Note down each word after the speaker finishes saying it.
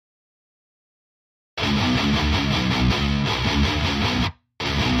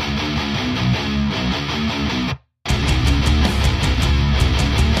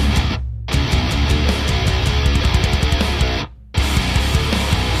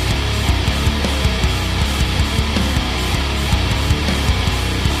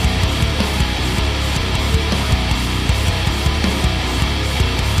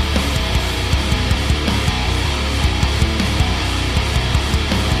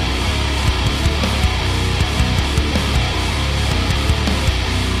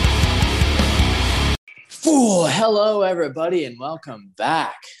Hello, everybody, and welcome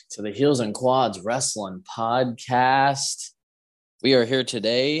back to the Heels and Quads Wrestling Podcast. We are here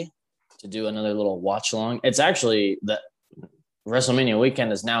today to do another little watch along. It's actually the WrestleMania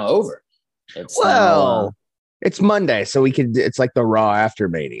weekend is now over. It's Monday, so it's like the Raw after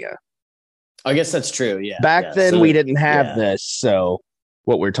Mania. I guess that's true. Yeah. Back then, we didn't have this, so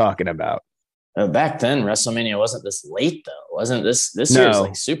what we're talking about. Back then, WrestleMania wasn't this late, though. Wasn't this year's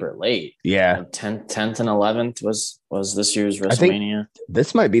like super late? Yeah. Like 10th and 11th was this year's WrestleMania.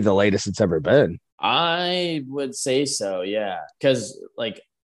 This might be the latest it's ever been. I would say so, yeah. Because like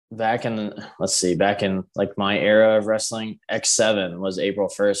back in like my era of wrestling, X7 was April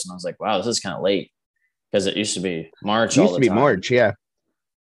 1st, and I was like, wow, this is kind of late. Because it used to be March all the time. It used to be March, yeah.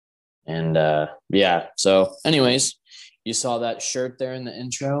 And so anyways, you saw that shirt there in the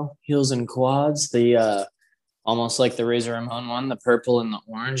intro, Heels and Quads, the almost like the Razor Ramon one, the purple and the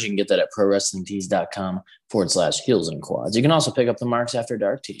orange. You can get that at prowrestlingtees.com/Heels and Quads. You can also pick up the Marks After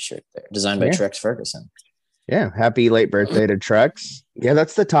Dark t-shirt there, designed by Trex Ferguson. Yeah, happy late birthday to Trex. Yeah,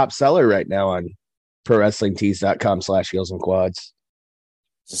 that's the top seller right now on prowrestlingtees.com/Heels and Quads.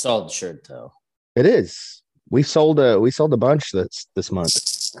 It's a solid shirt, though. It is. We sold a bunch this month.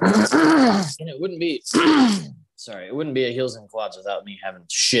 And it wouldn't be it wouldn't be a Heels and Quads without me having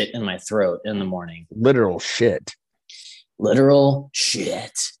shit in my throat in the morning. Literal shit.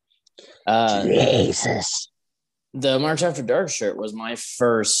 Jesus. The March After Dark shirt was my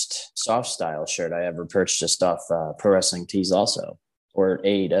first soft style shirt I ever purchased off Pro Wrestling Tees also, or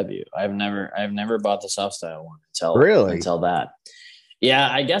AEW. I've never bought the soft style one until that. Yeah,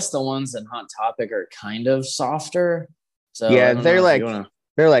 I guess the ones in Hot Topic are kind of softer. So yeah,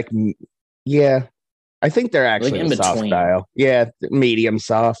 I think they're actually like in soft between. style. Yeah, medium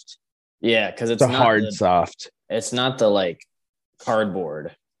soft. Yeah, because it's a hard soft. It's not the like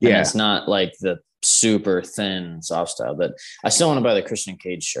cardboard. Yeah, it's not like the super thin soft style. But I still want to buy the Christian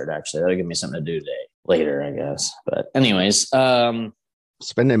Cage shirt. Actually, that'll give me something to do today later, I guess. But anyways,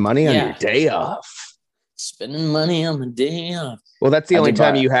 spending money on your day off. Spending money on the day off. Well, that's the only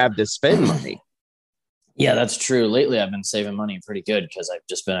time you have to spend money. Yeah, that's true. Lately, I've been saving money pretty good because I've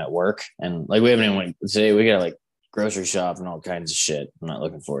just been at work and like we haven't even today. We got like grocery shop and all kinds of shit. I'm not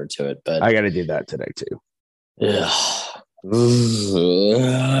looking forward to it, but I got to do that today too. I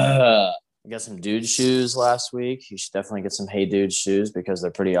got some dude shoes last week. You should definitely get some Hey Dude shoes because they're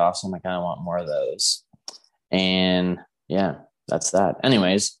pretty awesome. I kind of want more of those. And yeah, that's that.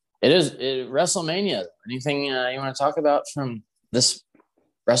 Anyways, it is WrestleMania. Anything you want to talk about from this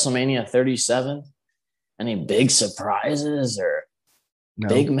WrestleMania 37? Any big surprises or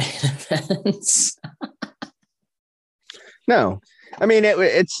big main events? No. I mean,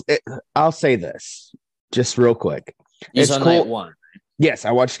 I'll say this just real quick. You saw night one. Yes,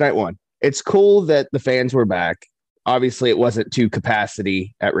 I watched night one. It's cool that the fans were back. Obviously, it wasn't to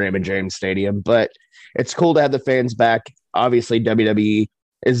capacity at Raymond James Stadium, but it's cool to have the fans back. Obviously, WWE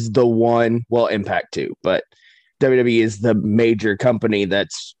is the one, well, Impact too, but WWE is the major company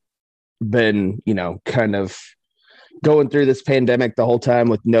that's been, kind of going through this pandemic the whole time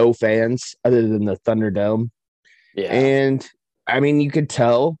with no fans other than the Thunderdome. Yeah. And I mean, you could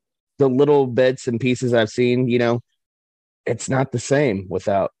tell the little bits and pieces I've seen, it's not the same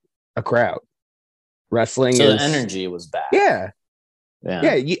without a crowd. Wrestling the energy was back. Yeah.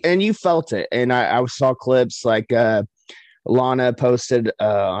 And you felt it. And I saw clips like Lana posted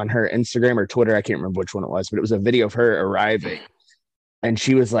on her Instagram or Twitter. I can't remember which one it was, but it was a video of her arriving. And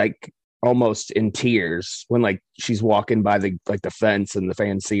she was like almost in tears when like she's walking by the fence and the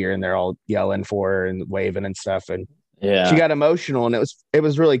fans see her and they're all yelling for her and waving and stuff. And she got emotional and it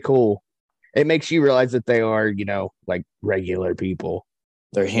was really cool. It makes you realize that they are, like regular people.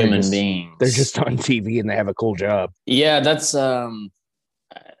 They're human beings. They're just on TV and they have a cool job. Yeah, that's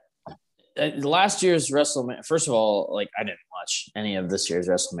last year's WrestleMania. First of all, like I didn't watch any of this year's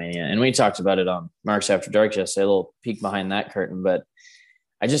WrestleMania, and we talked about it on Marks After Dark yesterday. A little peek behind that curtain, but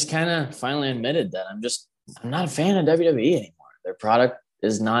I just kind of finally admitted that I'm not a fan of WWE anymore. Their product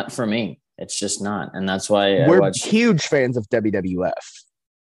is not for me. It's just not, and that's why we're huge fans of WWF.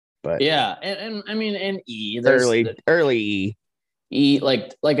 But yeah, and I mean, and early E,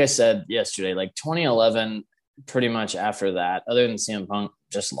 like I said yesterday, like 2011, pretty much after that, other than CM Punk,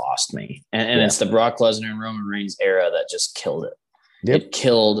 just lost me. And it's the Brock Lesnar and Roman Reigns era that just killed it. Yep. It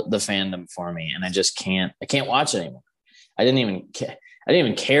killed the fandom for me, and I can't watch it anymore. I didn't even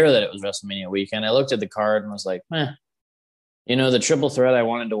care that it was WrestleMania weekend. I looked at the card and was like, the triple threat, I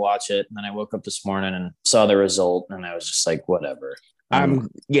wanted to watch it. And then I woke up this morning and saw the result, and I was just like, whatever.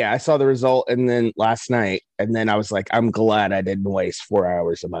 I saw the result and then last night, and then I was like, I'm glad I didn't waste 4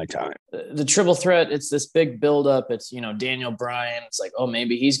 hours of my time. The triple threat, it's this big buildup. It's, Daniel Bryan. It's like, oh,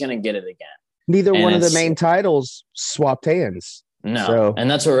 maybe he's going to get it again. Neither one of the main titles swapped hands. No, and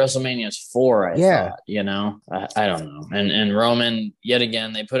that's what WrestleMania is for, I thought, I don't know. And Roman, yet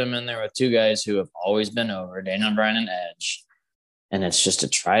again, they put him in there with two guys who have always been over, Daniel Bryan and Edge. And it's just to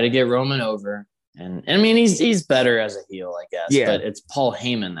try to get Roman over. And I mean, he's better as a heel, I guess. Yeah. But it's Paul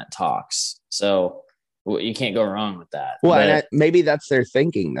Heyman that talks. So you can't go wrong with that. Well, maybe that's their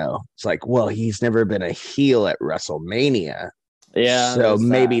thinking, though. It's like, well, he's never been a heel at WrestleMania. Yeah. So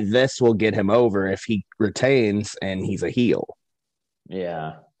maybe this will get him over if he retains and he's a heel.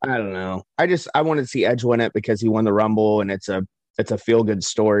 Yeah. I don't know. I wanted to see Edge win it because he won the Rumble, and it's a feel-good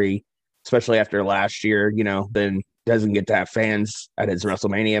story, especially after last year, then doesn't get to have fans at his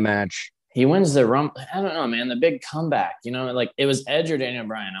WrestleMania match. He wins the Rumble. I don't know, man. The big comeback, like it was Edge or Daniel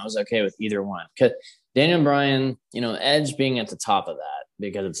Bryan. I was okay with either one. Because Daniel Bryan, Edge being at the top of that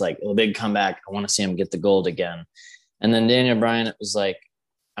because it's like a big comeback. I want to see him get the gold again. And then Daniel Bryan, it was like,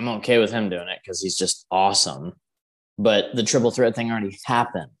 I'm okay with him doing it because he's just awesome. But the triple threat thing already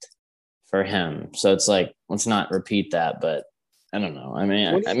happened for him. So it's like, let's not repeat that. But I don't know. I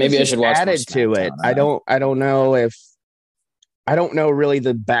mean, maybe I should watch added to it. I don't know really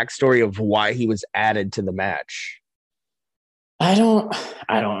the backstory of why he was added to the match. I don't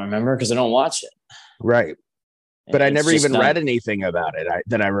remember because I don't watch it. Right. But I never even read anything about it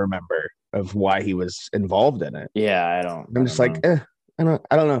that I remember of why he was involved in it. Yeah, I'm just like, I don't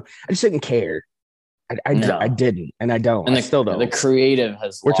know. I just didn't care. I didn't, and I don't. And I still don't. The creative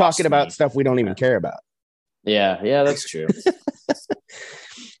has. We're talking about stuff we don't even care about. Yeah, that's true.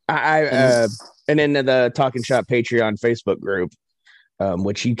 And in the Talking Shop Patreon Facebook group,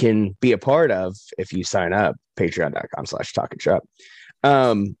 which you can be a part of if you sign up, patreon.com/Talking Shop.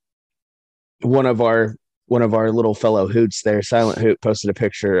 One of our little fellow hoots there, Silent Hoot, posted a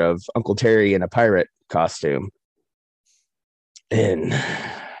picture of Uncle Terry in a pirate costume. And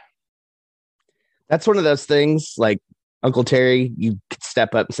that's one of those things, like, Uncle Terry, you could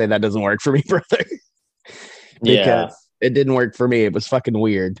step up and say, that doesn't work for me, brother. Because it didn't work for me. It was fucking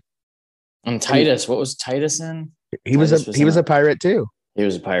weird. And Titus, what was Titus in? He was a pirate too. He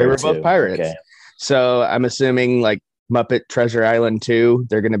was a pirate. They were both pirates. Okay. So I'm assuming like Muppet Treasure Island 2,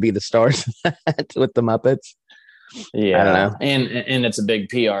 they're going to be the stars of that with the Muppets. Yeah, I don't know. And it's a big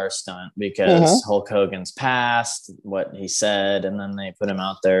PR stunt because Hulk Hogan's passed what he said, and then they put him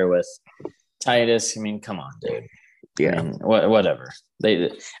out there with Titus. I mean, come on, dude. Yeah, I mean, whatever.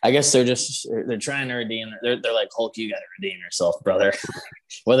 I guess they're trying to redeem. They're like, Hulk, you got to redeem yourself, brother.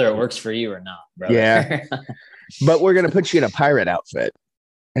 Whether it works for you or not, brother. Yeah. But we're gonna put you in a pirate outfit,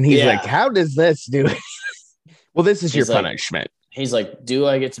 and he's like, "How does this do it?" Well, this is your punishment. He's like, "Do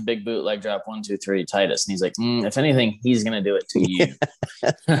I get to big bootleg drop 1, 2, 3, Titus?" And he's like, "If anything, he's gonna do it to you."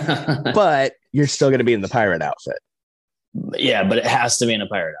 But you're still gonna be in the pirate outfit. Yeah, but it has to be in a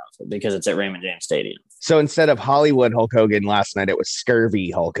pirate outfit because it's at Raymond James Stadium. So instead of Hollywood Hulk Hogan last night, it was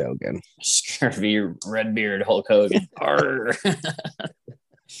Scurvy Hulk Hogan. Scurvy Redbeard Hulk Hogan. Arr.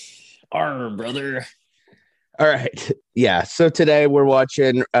 Arr, brother. All right. Yeah. So today we're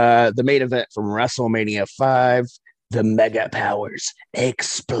watching the main event from WrestleMania 5. The Mega Powers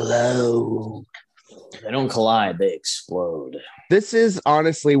explode. They don't collide. They explode. This is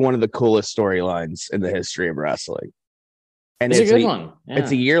honestly one of the coolest storylines in the history of wrestling. And it's a good one. Yeah.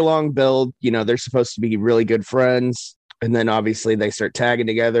 It's a year-long build. They're supposed to be really good friends. And then obviously they start tagging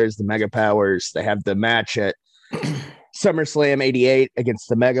together as the Mega Powers. They have the match at SummerSlam 88 against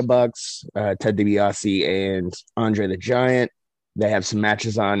the Mega Bucks, Ted DiBiase and Andre the Giant. They have some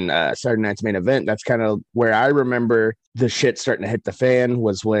matches on Saturday Night's Main Event. That's kind of where I remember the shit starting to hit the fan,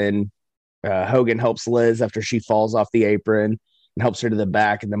 was when Hogan helps Liz after she falls off the apron and helps her to the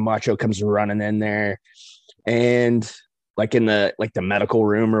back, and then Macho comes running in there. And like in the medical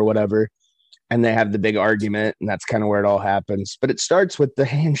room or whatever, and they have the big argument, and that's kind of where it all happens. But it starts with the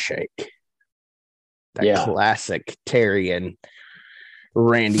handshake, that classic Terry and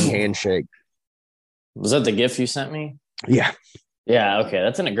Randy handshake. Was that the GIF you sent me? Yeah. Okay,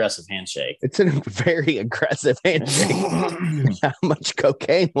 that's an aggressive handshake. It's a very aggressive handshake. How much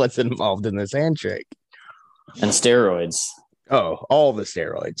cocaine was involved in this handshake? And steroids. Oh, all the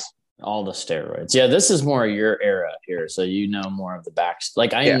steroids. All the steroids. Yeah, this is more your era here, so you know more of the back.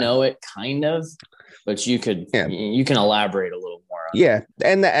 Like I know it kind of, but you can elaborate a little more on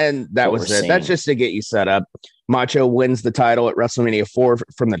and that was it. Seeing. That's just to get you set up. Macho wins the title at WrestleMania 4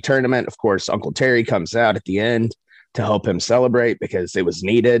 from the tournament. Of course, Uncle Terry comes out at the end to help him celebrate because it was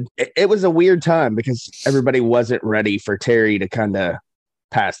needed. It was a weird time because everybody wasn't ready for Terry to kind of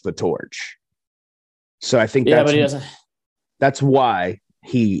pass the torch. So I think but he doesn't. That's why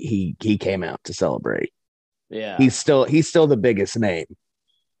he came out to celebrate. Yeah, he's still the biggest name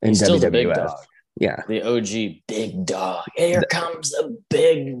in he's still WWF. the big dog. Yeah, the OG big dog. Here comes the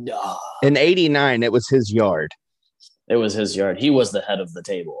big dog. In '89, it was his yard. It was his yard. He was the head of the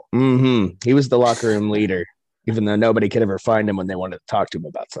table. Mm-hmm. He was the locker room leader, even though nobody could ever find him when they wanted to talk to him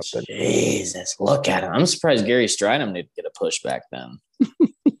about something. Jesus, look at him. I'm surprised Gary Stridham didn't get a push back then.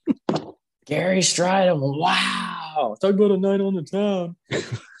 Gary Stridham, wow. Talk about a night on the town.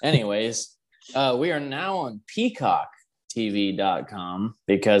 Anyways, we are now on PeacockTV.com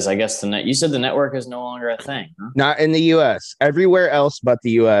because I guess you said the network is no longer a thing, huh? Not in the U.S. Everywhere else but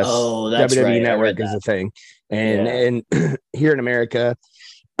the U.S. Oh, that's WWE right. Network is a thing. And here in America,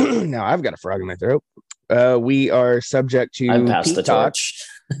 now I've got a frog in my throat. We are subject to I passed the torch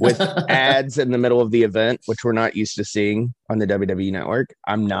with ads in the middle of the event, which we're not used to seeing on the WWE Network.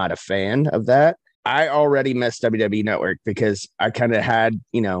 I'm not a fan of that. I already missed WWE Network because I kind of had,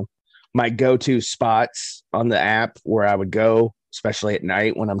 my go-to spots on the app where I would go, especially at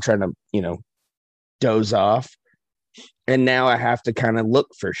night when I'm trying to, doze off. And now I have to kind of look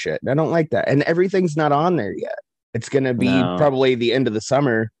for shit. I don't like that. And everything's not on there yet. It's going to be probably the end of the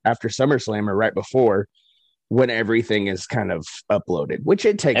summer after SummerSlam or right before when everything is kind of uploaded, which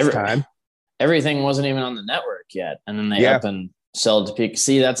it takes time. Everything wasn't even on the network yet. And then they up and sell to Peak.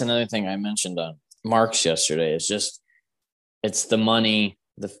 See, that's another thing I mentioned on Mark's yesterday. It's the money.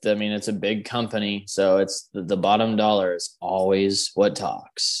 It's a big company. So it's the bottom dollar is always what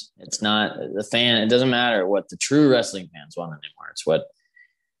talks. It's not the fan. It doesn't matter what the true wrestling fans want anymore.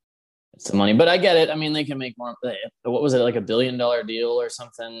 It's the money, but I get it. I mean, they can make more. What was it, like $1 billion deal or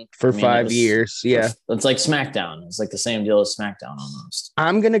something for 5 years? Yeah, it's like SmackDown. It's like the same deal as SmackDown almost.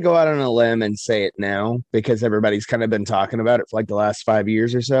 I'm gonna go out on a limb and say it now because everybody's kind of been talking about it for like the last 5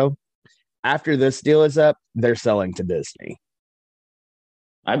 years or so. After this deal is up, they're selling to Disney.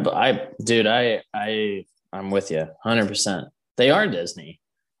 I'm with you 100%. They are Disney.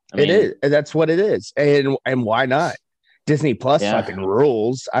 It is. That's what it is, and why not? Disney Plus fucking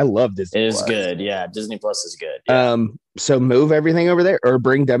rules. I love Disney. It is good. Yeah, Disney Plus is good. Yeah. So move everything over there or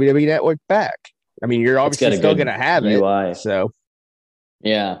bring WWE Network back. I mean, you're obviously still going to have UI. It. So,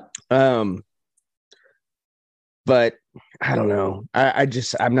 yeah. But I don't know.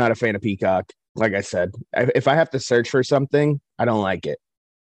 I'm not a fan of Peacock. Like I said, if I have to search for something, I don't like it.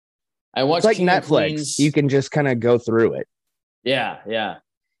 I watch like Netflix. You can just kind of go through it. Yeah, yeah.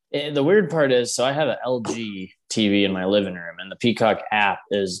 The weird part is, so I have an LG TV in my living room, and the Peacock app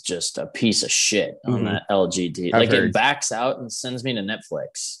is just a piece of shit on that LG TV. It backs out and sends me to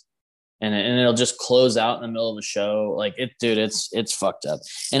Netflix, and it'll just close out in the middle of the show. It's fucked up,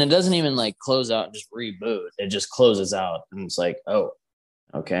 and it doesn't even close out and just reboot. It just closes out, and it's like, oh,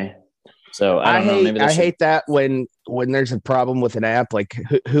 okay. So I don't know. Maybe I hate that when there's a problem with an app. Like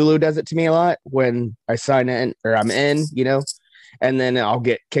Hulu does it to me a lot when I sign in or I'm in, and then I'll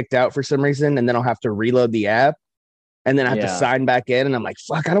get kicked out for some reason, and then I'll have to reload the app, and then I have to sign back in, and I'm like,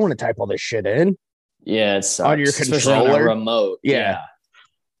 fuck, I don't want to type all this shit in. Yeah, it's on your controller, on a remote. Yeah.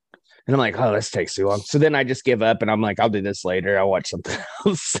 And I'm like, oh, this takes too long. So then I just give up, and I'm like, I'll do this later. I'll watch something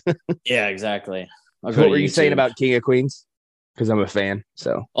else. Yeah, exactly. What were you saying about King of Queens? Because I'm a fan.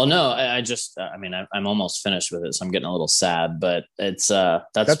 So. Oh no, I'm almost finished with it, so I'm getting a little sad. But it's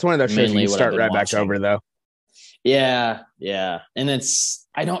that's one of those shows you start right back over though. Yeah, and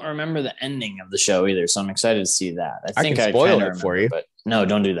I don't remember the ending of the show either, so I'm excited to see that. I think I spoiled it for you, but no,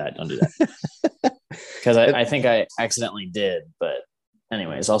 don't do that. Don't do that. Because I think I accidentally did. But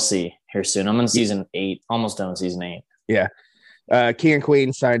anyways, I'll see here soon. I'm on season 8, almost done with season 8. Yeah, King and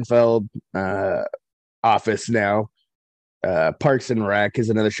Queen, Seinfeld, Office now. Parks and Rec is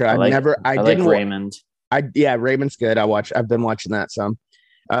another show. I like Raymond. Raymond's good. I've been watching that some.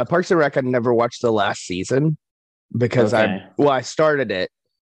 Parks and Rec, I never watched the last season because I started it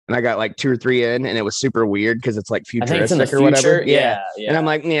and I got like 2 or 3 in, and it was super weird because it's like futuristic or whatever. Yeah. And I'm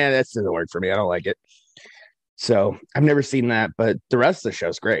like, yeah, that doesn't work for me. I don't like it. So I've never seen that, but the rest of the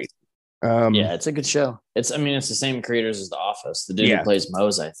show's great. Yeah, it's a good show. It's the same creators as The Office. The dude who plays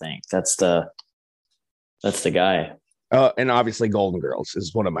Mose, I think that's the guy. And obviously Golden Girls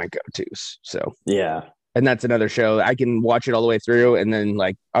is one of my go-tos. So yeah. And that's another show. I can watch it all the way through, and then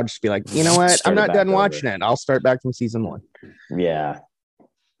I'll just be like, you know what? I'm not done watching it. I'll start back from season 1. Yeah.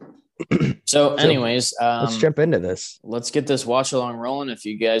 So anyways, let's jump into this. Let's get this watch along rolling. If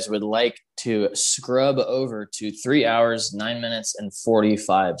you guys would like to scrub over to 3 hours, 9 minutes, and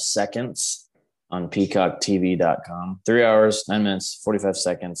 45 seconds on PeacockTV.com. 3 hours, 9 minutes, 45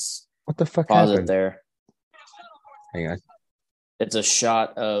 seconds. What the fuck Pause happened? It there. Hang on. It's a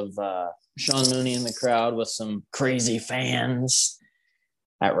shot of Sean Mooney in the crowd with some crazy fans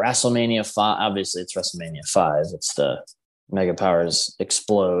at WrestleMania 5. Obviously, it's WrestleMania 5. It's the Mega Powers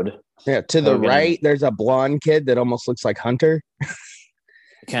explode. Yeah, to the right, there's a blonde kid that almost looks like Hunter.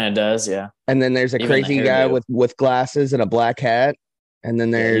 It kind of does, yeah. And then there's a crazy guy with glasses and a black hat. And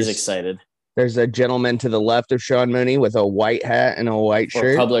then he's excited. There's a gentleman to the left of Sean Mooney with a white hat and a white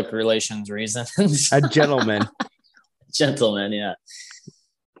shirt. For public relations reasons. A gentleman. Gentleman, yeah.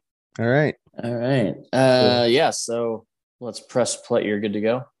 All right. Cool. Yeah, so let's press play. You're good to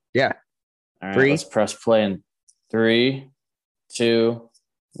go? Yeah. All right, let's press play in 3, 2,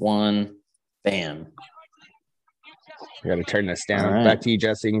 1, bam. I got to turn this down. Right. Back to you,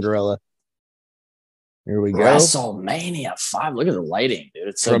 Jesse and Gorilla. Here we go. WrestleMania 5. Look at the lighting, dude.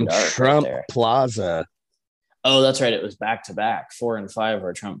 It's so from dark Trump right Plaza. Oh, that's right. It was back to back. 4 and 5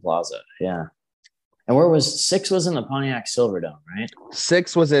 were Trump Plaza. Yeah. And where was 6? Was in the Pontiac Silverdome, right?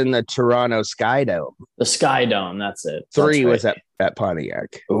 6 was in the Toronto Sky Dome. The Sky Dome. That's it. 3 was at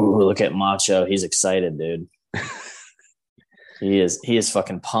Pontiac. Ooh, look at Macho. He's excited, dude. He is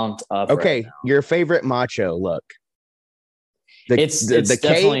fucking pumped up. Okay, right now. Your favorite Macho look? It's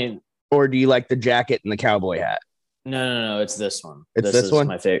definitely. Cape, or do you like the jacket and the cowboy hat? No. It's this one. This one?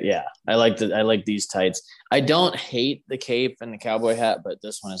 My favorite. Yeah, I like these tights. I don't hate the cape and the cowboy hat, but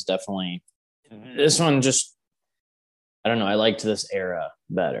this one is definitely. This one just. I don't know. I liked this era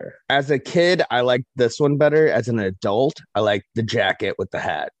better. As a kid, I liked this one better. As an adult, I like the jacket with the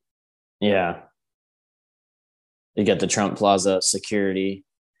hat. Yeah. You get the Trump Plaza security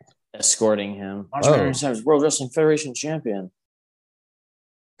escorting him. World Wrestling Federation champion.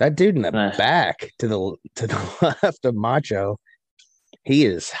 That dude in the back to the left of Macho, he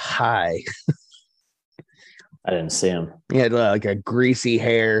is high. I didn't see him. He had like a greasy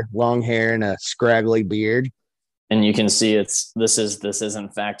hair, long hair, and a scraggly beard. And you can see this is in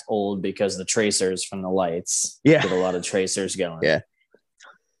fact old because the tracers from the lights. Yeah, get a lot of tracers going. Yeah,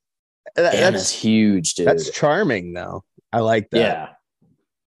 that's huge, dude. That's charming, though. I like that. Yeah,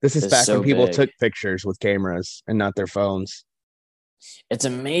 this is back when people took pictures with cameras and not their phones. It's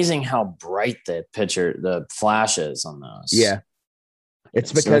amazing how bright the flash is on those. Yeah,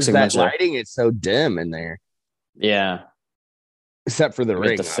 it's because that lighting is so dim in there. Yeah, except for the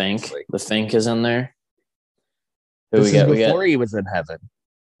ring. The Fink. The Fink is in there. Before he was in heaven.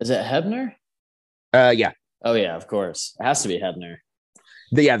 Is it Hebner? Yeah. Oh yeah, of course. It has to be Hebner.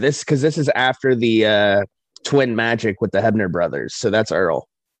 This is after the Twin Magic with the Hebner brothers. So that's Earl.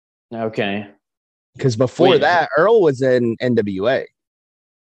 Okay. Because before that, Earl was in NWA.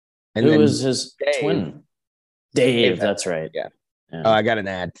 And who was his twin? Dave, that's right. Yeah. Oh, I got an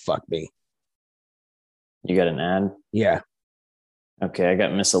ad. Fuck me. You got an ad? Yeah. Okay, I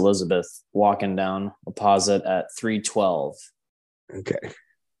got Miss Elizabeth walking down opposite at 312. Okay.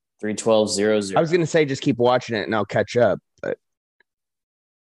 312.00. I was going to say just keep watching it and I'll catch up. But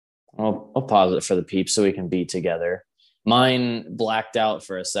I'll pause it for the peeps so we can be together. Mine blacked out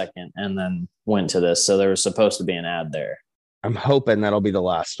for a second and then went to this. So there was supposed to be an ad there. I'm hoping that'll be the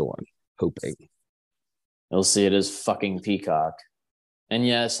last one. Hoping. You'll see it is fucking Peacock. And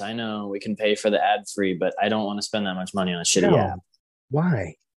yes, I know we can pay for the ad free, but I don't want to spend that much money on a shitty ad.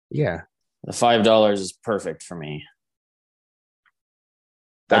 Why? Yeah. The $5 is perfect for me.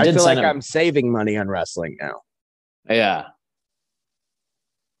 I feel like I'm saving money on wrestling now. Yeah.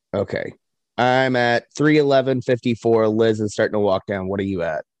 Okay. I'm at 311.54. Liz is starting to walk down. What are you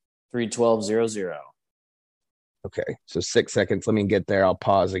at? 312.00. Okay. So 6 seconds. Let me get there. I'll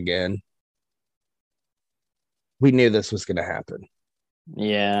pause again. We knew this was going to happen.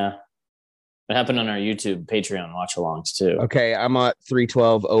 Yeah. It happened on our YouTube Patreon watch-alongs too. Okay. I'm at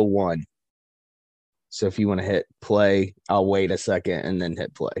 312.01. So if you want to hit play, I'll wait a second and then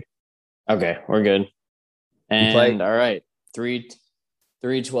hit play. Okay. We're good. And all right.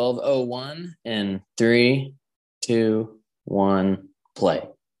 312.01 and 3, 2, 1, play.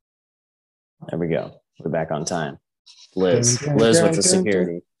 There we go. We're back on time. Liz with the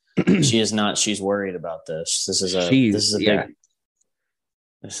security. She is not. She's worried about this. This is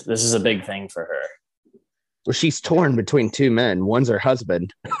a big thing for her. Well, she's torn between two men. One's her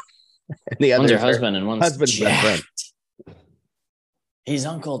husband, and the other's her husband, and one's husband's best friend. He's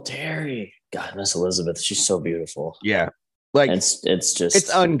Uncle Terry. God, Miss Elizabeth, she's so beautiful. Yeah, like it's just it's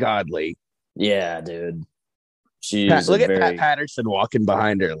ungodly. Yeah, dude. She's look at Pat Patterson walking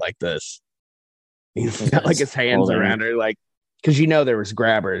behind her like this. He's got like his hands around her, like because there was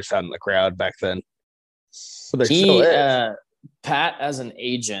grabbers on the crowd back then. So there still is. Pat, as an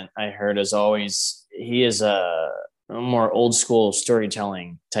agent, I heard he is a more old school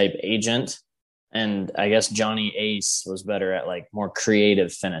storytelling type agent. And I guess Johnny Ace was better at like more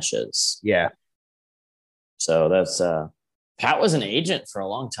creative finishes. Yeah. So that's Pat was an agent for a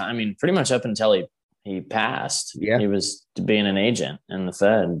long time. I mean, pretty much up until he passed. Yeah. He was being an agent in the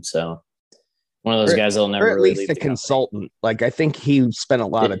Fed. So one of those guys that'll never or at really least leave a the consultant. company. Like I think he spent a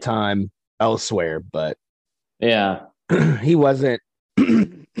lot of time elsewhere, but yeah, he wasn't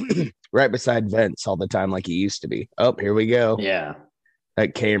right beside Vince all the time like he used to be. Oh, here we go. Yeah.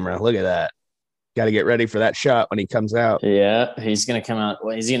 That camera. Look at that. Got to get ready for that shot when he comes out. Yeah, he's gonna come out.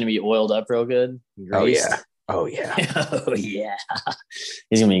 Well, he's gonna be oiled up real good. Greased. Oh yeah. Oh yeah.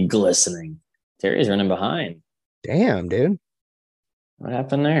 He's gonna be glistening. Terry's running behind. Damn, dude. What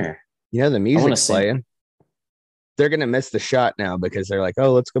happened there? You know the music's playing. They're gonna miss the shot now because they're like,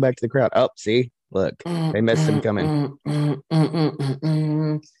 oh, let's go back to the crowd. Oh, see, look, they missed him coming.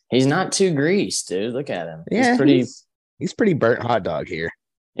 He's not too greased, dude. Look at him. Yeah, he's pretty burnt hot dog here.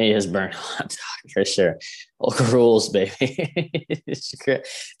 He is burnt hot dog for sure. Hulk rules, baby.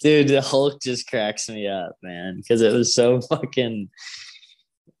 Dude, the Hulk just cracks me up, man, because it was so fucking.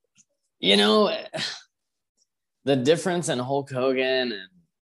 You know, the difference in Hulk Hogan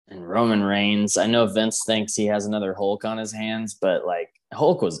and Roman Reigns. I know Vince thinks he has another Hulk on his hands, but like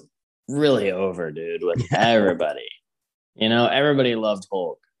Hulk was really over, dude, with everybody. You know, everybody loved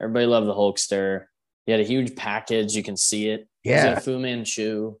Hulk. Everybody loved the Hulkster. He had a huge package. You can see it. Yeah. He's a Fu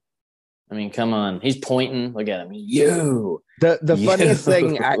Manchu. I mean, come on. He's pointing. Look at him. You. The funniest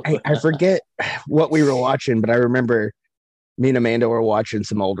thing, I forget what we were watching, but I remember me and Amanda were watching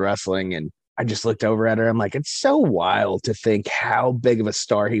some old wrestling, and I just looked over at her. I'm like, it's so wild to think how big of a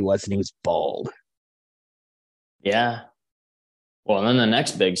star he was, and he was bald. Yeah. Well, and then the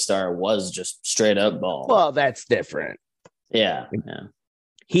next big star was just straight up bald. Well, that's different. Yeah.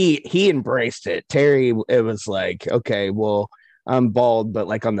 He embraced it. Terry, it was like, okay, well, I'm bald, but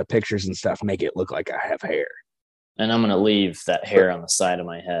like on the pictures and stuff, make it look like I have hair. And I'm going to leave that hair on the side of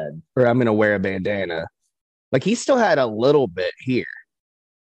my head. Or I'm going to wear a bandana. Like he still had a little bit here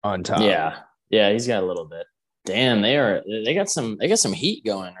on top. Yeah. Yeah, he's got a little bit. Damn, they got some heat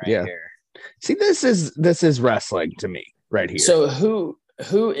going right here. See, this is wrestling to me right here. So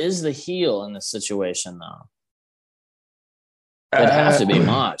who is the heel in this situation though? It'd have to be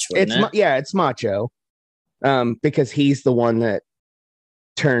Mach, wouldn't it? Yeah, it's Macho. Because he's the one that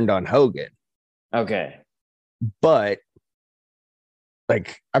turned on Hogan. Okay. But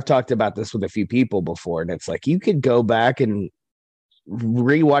like I've talked about this with a few people before, and it's like you could go back and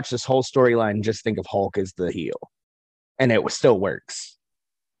rewatch this whole storyline and just think of Hulk as the heel. And it still works.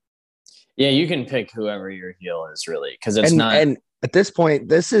 Yeah, you can pick whoever your heel is, really, because it's not. And at this point,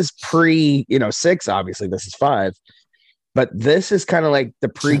 this is pre, 6. Obviously, this is 5. But this is kind of like the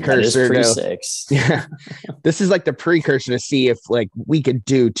precursor to 6. Yeah, this is like the precursor to see if like we could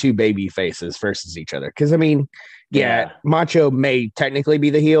do 2 baby faces versus each other. Because I mean, yeah, Macho may technically be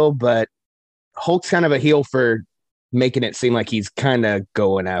the heel, but Hulk's kind of a heel for making it seem like he's kind of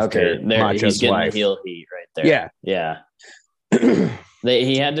going after Macho's he's getting wife. The heel heat right there. Yeah.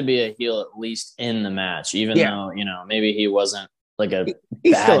 He had to be a heel at least in the match, even though maybe he wasn't like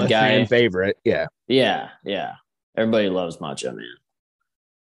he's bad still a guy fan favorite. Yeah. Everybody loves Macho Man.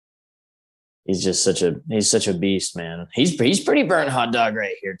 He's just such a beast, man. He's pretty burnt hot dog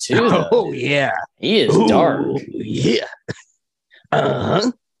right here too. Though, oh yeah, he is dark. Yeah.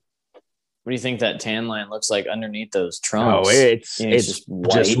 What do you think that tan line looks like underneath those trunks? Oh, it's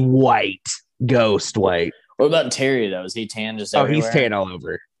just white, ghost white. What about Terry though? Is he tan just everywhere? He's tan all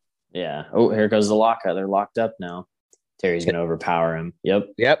over. Yeah. Oh, here goes the lockout. They're locked up now. Terry's gonna overpower him.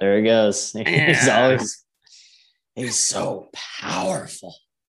 Yep. There he goes. He's so powerful.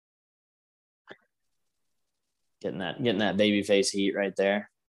 Getting that baby face heat right there.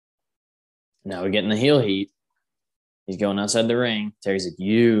 Now we're getting the heel heat. He's going outside the ring. Terry's like,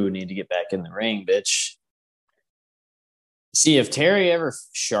 you need to get back in the ring, bitch. See, if Terry ever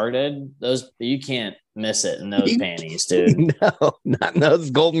sharted those, you can't miss it in those panties, dude. No, not in those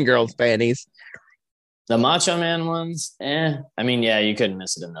Golden Girls panties. The Macho Man ones, I mean, yeah, you couldn't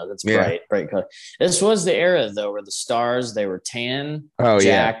miss it in those. It's bright color. This was the era, though, where the stars, they were tan,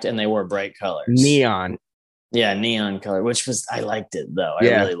 jacked, and they wore bright colors. Neon. Yeah, neon color, I liked it, though. I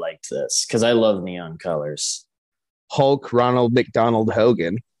really liked this because I love neon colors. Hulk, Ronald McDonald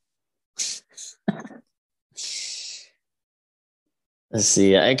Hogan. Let's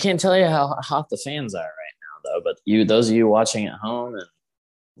see. I can't tell you how hot the fans are right now, though, but those of you watching at home and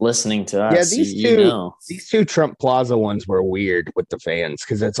listening to us, these two Trump Plaza ones were weird with the fans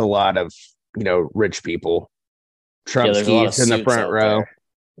because it's a lot of rich people. Trumpskis in the front row.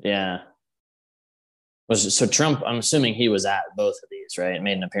 There. Yeah. So Trump, I'm assuming he was at both of these, right?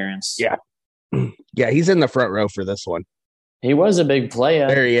 Made an appearance. Yeah. Yeah, he's in the front row for this one. He was a big player.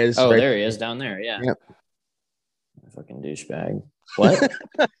 There he is. Oh, there he is down there. Yeah. Yep. Fucking douchebag. What?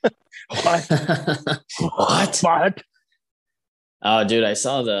 What? Oh, dude, I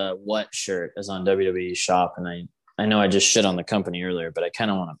saw the What shirt is on WWE Shop, and I know I just shit on the company earlier, but I kind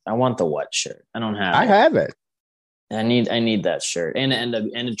of want the What shirt. I don't have it. I have it. I need that shirt and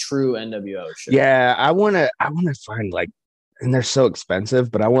a true NWO shirt. Yeah, I wanna find like, and they're so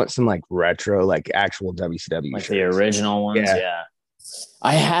expensive, but I want some like retro, like actual WCW like shirts. the original ones. Yeah.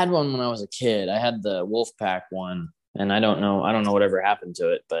 I had one when I was a kid. I had the Wolfpack one, and I don't know whatever happened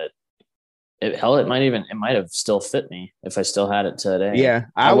to it, but it might have still fit me if I still had it today. Yeah,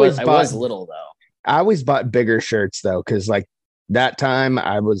 I was little though. I always bought bigger shirts though, because like that time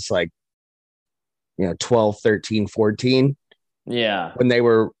I was like, 12, 13, 14. Yeah. When they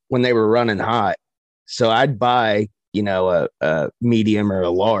were running hot. So I'd buy, a medium or a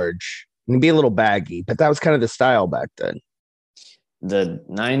large and be a little baggy, but that was kind of the style back then. The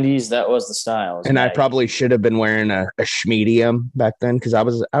 90s, that was the style. And baggy. I probably should have been wearing a schmedium back then because I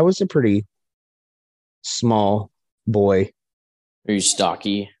was a pretty small boy. Are you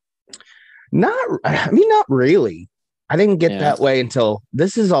stocky? Not really. I didn't get that way until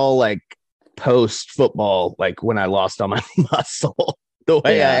this is all like post football, like when I lost all my muscle the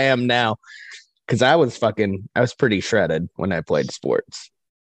way I am now. Because I was pretty shredded when I played sports.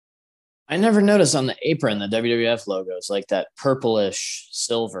 I never noticed on the apron the WWF logos, like that purplish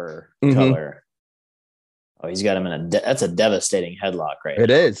silver color. Oh, he's got him in that's a devastating headlock, right? It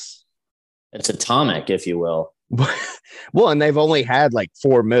is. It's atomic, if you will. Well, and they've only had like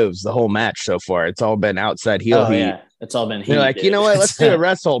 4 moves the whole match so far. It's all been outside heel heat. Yeah. It's all been heat. You're like, dude. You know what? Let's do a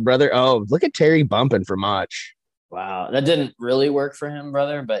wrestle, brother. Oh, look at Terry bumping for Mach. Wow, that didn't really work for him,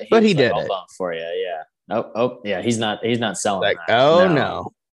 brother. But he did it. Bump for you, yeah. Oh, yeah. He's not selling like, that. Oh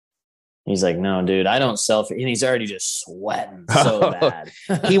no. He's like, no, dude, I don't sell for. And he's already just sweating so bad.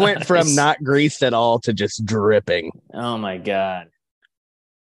 He went from not greased at all to just dripping. Oh my god,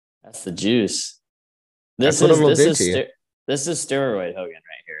 that's the juice. This is steroid Hogan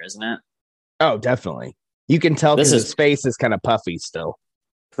right here, isn't it? Oh, definitely. You can tell because his face is kind of puffy still.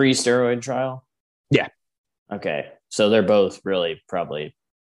 Pre-steroid trial? Yeah. Okay. So they're both really probably.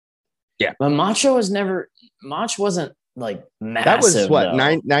 Yeah. But Mach wasn't like massive. That was what,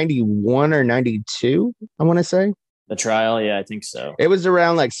 91 or 92, I want to say. The trial? Yeah, I think so. It was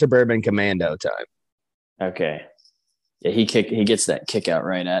around like Suburban Commando time. Okay. Yeah, he gets that kick out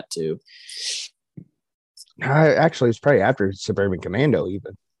right at too. Actually, it's probably after Suburban Commando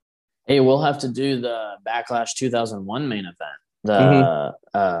even. Hey, we'll have to do the Backlash 2001 main event. The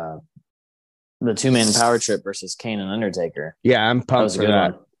 2-man power trip versus Kane and Undertaker. Yeah, I'm pumped for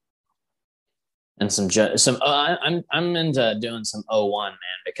that. One. And I'm into doing some 01, man,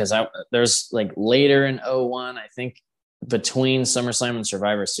 because there's like later in 01, I think between SummerSlam and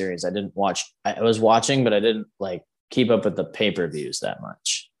Survivor Series, I didn't watch. I was watching, but I didn't like keep up with the pay-per-views that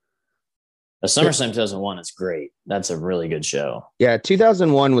much. The SummerSlam 2001 is great. That's a really good show. Yeah,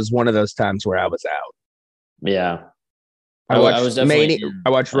 2001 was one of those times where I was out. Yeah. I watched Mania.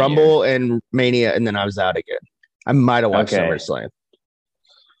 I watched Rumble and Mania, and then I was out again. I might have watched SummerSlam.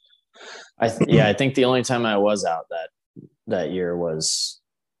 I think the only time I was out that year was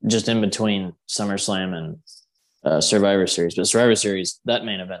just in between SummerSlam and Survivor Series. But Survivor Series, that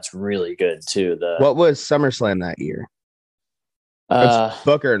main event's really good too. What was SummerSlam that year?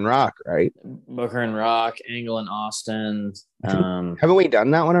 Booker and Rock, right? Booker and Rock, Angle and Austin. Haven't we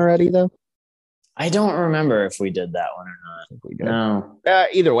done that one already though? I don't remember if we did that one or not. I think we did. No.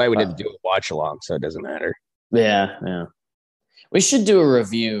 Either way, we didn't do a watch along, so it doesn't matter. Yeah. We should do a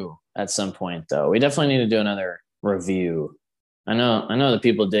review at some point, though. We definitely need to do another review. I know that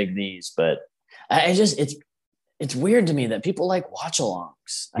people dig these, but it's weird to me that people like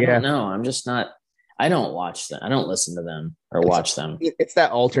watch-alongs. I don't know. I'm just not. I don't watch them. I don't listen to them or watch them. It's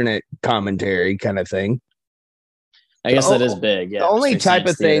that alternate commentary kind of thing. I guess that is big. Yeah. The only type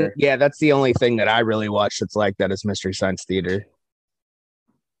of thing. Yeah, that's the only thing that I really watch that's like that is Mystery Science Theater.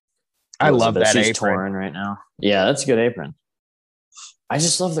 I love that apron. She's torn right now. Yeah, that's a good apron. I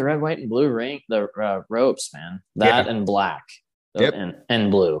just love the red, white, and blue the ropes, man. That and black. Yep.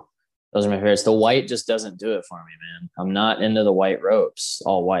 And blue. Those are my favorites. The white just doesn't do it for me, man. I'm not into the white ropes,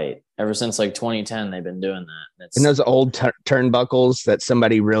 all white. Ever since like 2010, they've been doing that. And those old turnbuckles that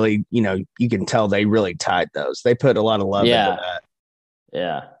somebody really, you can tell they really tied those. They put a lot of love into that.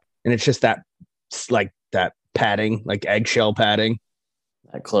 Yeah. And it's just that, like that padding, like eggshell padding.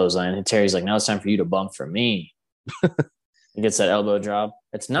 That clothesline. And Terry's like, now it's time for you to bump for me. He gets that elbow drop.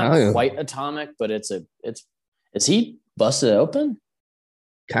 It's not quite atomic, but is he busted open?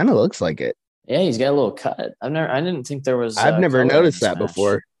 Kind of looks like it. Yeah, he's got a little cut. I didn't think there was. I've never color in noticed this that match.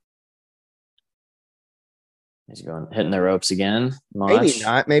 before. He's hitting the ropes again. Maybe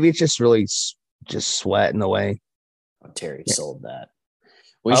not. Maybe it's just really just sweat in the way. Oh, Terry sold that.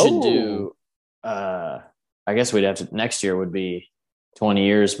 We should do. I guess we'd have to. Next year would be 20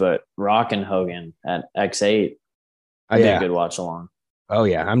 years, but Rock and Hogan at X8 would be a good watch along. Oh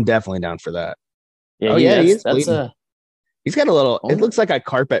yeah, I'm definitely down for that. Yeah, he is bleeding. He's got a little. It looks like a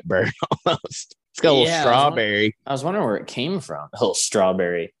carpet burn almost. It's got a little strawberry. I was wondering where it came from. A little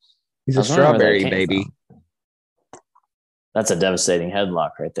strawberry. He's a strawberry baby. That's a devastating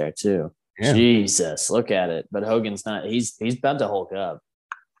headlock right there too. Yeah. Jesus, look at it. But Hogan's not. He's about to Hulk up.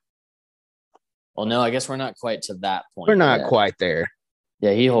 Well, no, I guess we're not quite to that point. We're not quite there.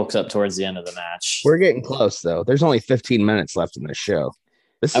 Yeah, he hulks up towards the end of the match. We're getting close though. There's only 15 minutes left in this show.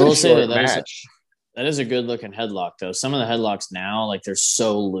 This is I will say that is a good looking headlock though. Some of the headlocks now, like they're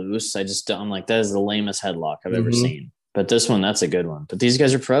so loose. I'm like, that is the lamest headlock I've ever seen. But this one, that's a good one. But these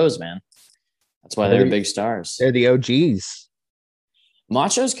guys are pros, man. That's why they're big stars. They're the OGs.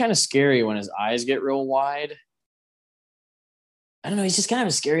 Macho's kind of scary when his eyes get real wide. I don't know. He's just kind of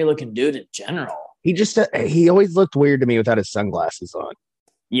a scary looking dude in general. He always looked weird to me without his sunglasses on.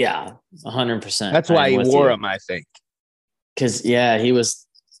 Yeah, 100%. That's why he wore them, I think. Because, yeah, he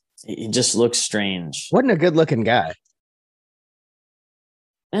just looks strange. Wasn't a good looking guy.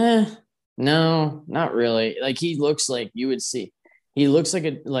 No, not really. Like, he looks like you would see. He looks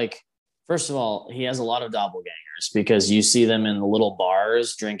like first of all, he has a lot of doppelgangers because you see them in the little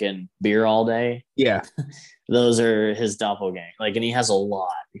bars drinking beer all day. Yeah. Those are his doppelganger. Like, and he has a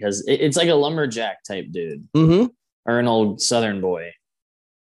lot because it's like a lumberjack type dude or an old Southern boy.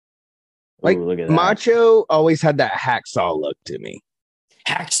 Like, look at that. Macho always had that hacksaw look to me.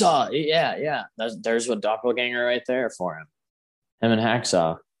 Hacksaw. Yeah. There's what doppelganger right there for him. Him and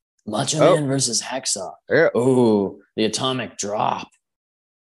Hacksaw. Macho Man versus Hacksaw. Yeah. Oh, the atomic drop.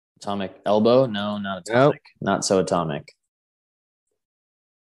 Atomic elbow? No, not atomic. Nope. Not so atomic.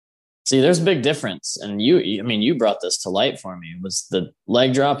 See, there's a big difference. And you brought this to light for me. It was the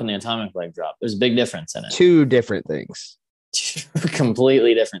leg drop and the atomic leg drop. There's a big difference in it. Two different things. Two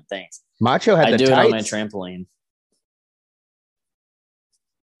completely different things. Macho had the tights. I do it on my trampoline.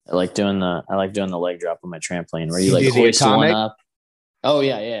 I like doing the leg drop on my trampoline where you like hoist one up. Oh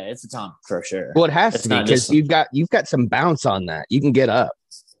yeah, it's atomic for sure. Well, it has to be because you've got some bounce on that. You can get up.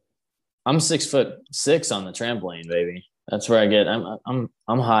 I'm 6'6" on the trampoline, baby. That's where I get. I'm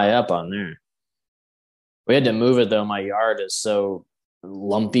high up on there. We had to move it though. My yard is so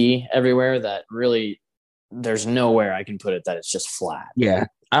lumpy everywhere that really there's nowhere I can put it that it's just flat. Yeah,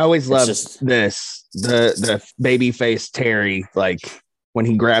 I always love the baby face Terry, like when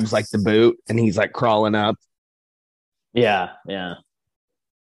he grabs like the boot and he's like crawling up. Yeah.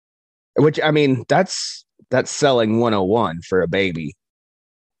 Which I mean, that's selling 101 for a baby.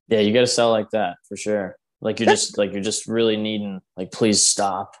 Yeah, you got to sell like that for sure. Like you're just really needing like, please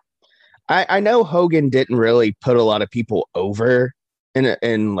stop. I know Hogan didn't really put a lot of people over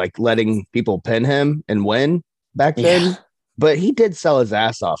in like letting people pin him and win back then, but he did sell his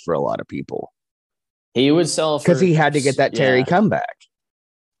ass off for a lot of people. He would sell because he had to get that Terry comeback.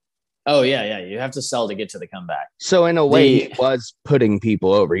 Oh yeah. You have to sell to get to the comeback. So in a way, he was putting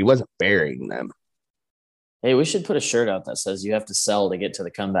people over. He wasn't burying them. Hey, we should put a shirt out that says you have to sell to get to the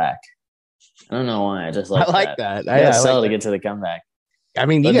comeback. I don't know why. I just like that. I gotta sell to get to the comeback. I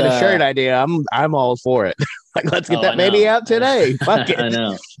mean, you get a shirt idea. I'm all for it. Like, let's get that baby out today. Fuck it. I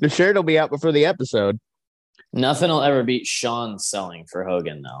know. The shirt will be out before the episode. Nothing will ever beat Sean selling for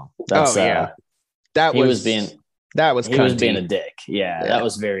Hogan, though. He was being a dick. Yeah, that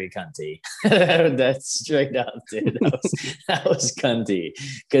was very cunty. That's straight up, dude. That was cunty.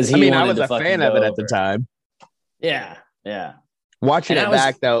 Because I was a fan of it at the time. Yeah. Watching it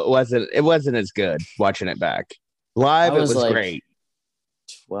back though, it wasn't as good. Watching it back live, it was like great.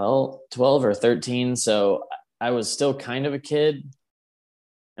 12 or 13, so I was still kind of a kid.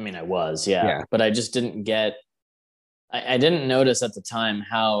 I mean, I was, but I just didn't get. I didn't notice at the time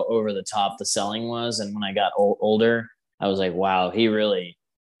how over the top the selling was, and when I got older, I was like, "Wow, he really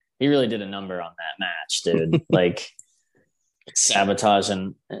did a number on that match, dude!" Like sabotage,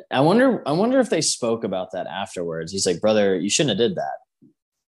 and I wonder if they spoke about that afterwards. He's like, "Brother, you shouldn't have did that."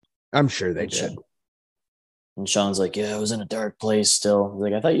 I'm sure they did. And Sean's like, "Yeah, I was in a dark place still."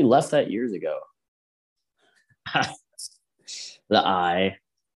 Like, I thought you left that years ago. The eye.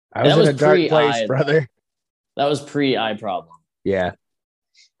 I was in a dark place, brother. That was pre-eye problem. Yeah.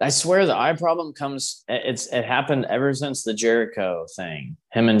 I swear the eye problem it happened ever since the Jericho thing.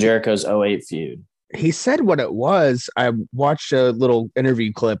 Him and Jericho's 08 feud. He said what it was. I watched a little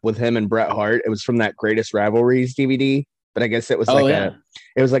interview clip with him and Bret Hart. It was from that Greatest Rivalries DVD, but I guess it was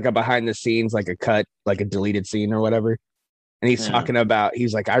like a behind the scenes, like a cut, like a deleted scene or whatever. And he's talking about,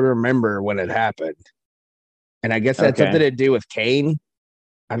 he's like, I remember when it happened. And I guess that's something to do with Kane.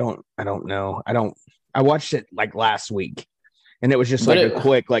 I don't know. I watched it like last week, and it was just a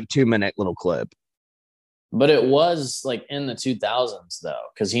quick, like 2-minute little clip. But it was like in the 2000s though,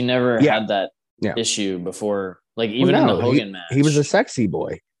 because he never had that issue before, like even in the Hogan match. He was a sexy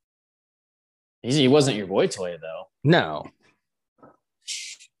boy. He wasn't your boy toy though. No.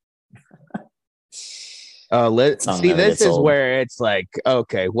 This is where it's like,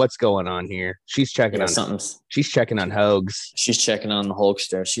 okay, what's going on here? She's checking on something. She's checking on Hogs. She's checking on the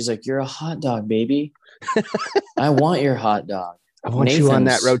Hulkster. She's like, "You're a hot dog, baby. I want your hot dog. I want you on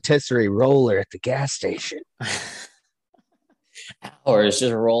that rotisserie roller at the gas station." Hours,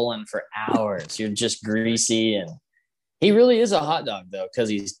 just rolling for hours. You're just greasy, and he really is a hot dog though, because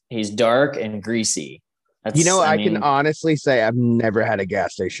he's dark and greasy. I can honestly say I've never had a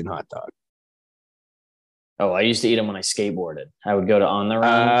gas station hot dog. Oh, I used to eat them when I skateboarded. I would go to On the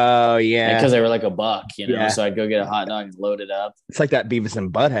Run. Oh, yeah. Because they were like $1, Yeah. So I'd go get a hot dog and load it up. It's like that Beavis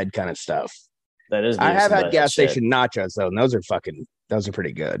and Butthead kind of stuff. That is. I have had gas station nachos though, and those are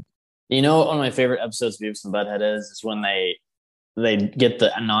pretty good. You know what one of my favorite episodes of Beavis and Butthead is when they get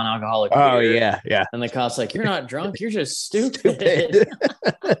the non-alcoholic beer. Oh, yeah. And the cop's like, "You're not drunk, you're just stupid."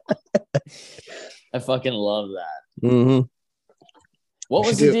 I fucking love that. Mm-hmm. What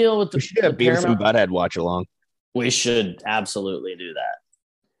was the deal with the? We should have Beavis and Butthead watch along. We should absolutely do that.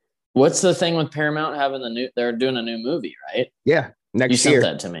 What's the thing with Paramount having they're doing a new movie, right? Yeah, next year. You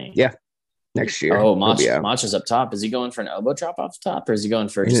sent that to me. Yeah, next year. Oh, Mach is up top. Is he going for an elbow drop off the top, or is he going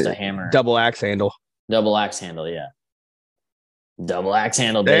for just a hammer? Double axe handle. Double axe handle, yeah. Double axe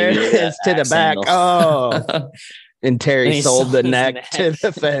handle, baby. There it is to the back. Handle. Oh, and Terry sold the neck to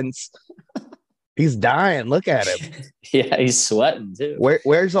the fence. He's dying. Look at him. Yeah, he's sweating too.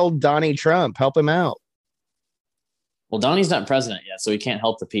 Where's old Donnie Trump? Help him out. Well, Donnie's not president yet, so he can't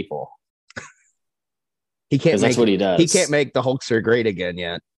help the people. He can't. That's what he does. He can't make the Hulkster great again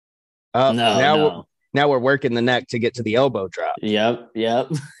yet. No. Now we're working the neck to get to the elbow drop. Yep.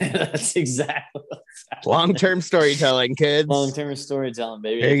 That's exactly. Long-term storytelling, kids. Long-term storytelling,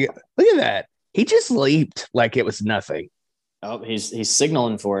 baby. Look at that. He just leaped like it was nothing. Oh, he's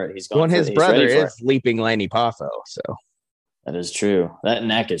signaling for it. He's going. Well, his brother is leaping Lanny Poffo, so that is true. That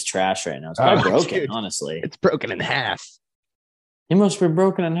neck is trash right now. It's probably broken. Dude, honestly, it's broken in half. He must be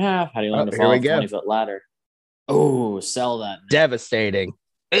broken in half. How do you learn to fall off a 20-foot ladder? Oh, sell that. Devastating.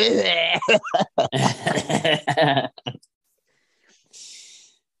 Here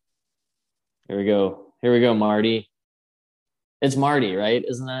we go, Marty. It's Marty, right?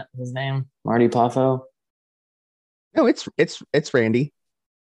 Isn't that his name? Marty Poffo? No, it's Randy.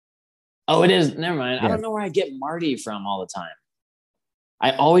 Oh, it is. Never mind. Yeah. I don't know where I get Marty from all the time.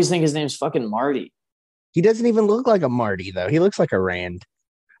 I always think his name's fucking Marty. He doesn't even look like a Marty, though. He looks like a Rand.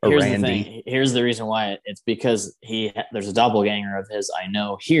 Here's the thing. Here's the reason why. It's because there's a doppelganger of his I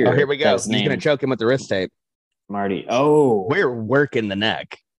know here. Oh, here we go. He's going to choke him with the wrist tape. Marty. Oh. We're working the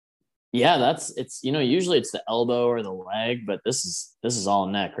neck. Yeah, usually it's the elbow or the leg, but this is all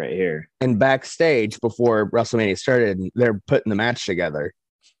neck right here. And backstage before WrestleMania started, they're putting the match together,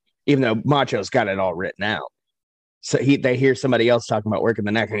 even though Macho's got it all written out. So they hear somebody else talking about working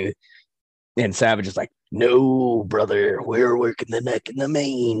the neck, and Savage is like, "No, brother, we're working the neck in the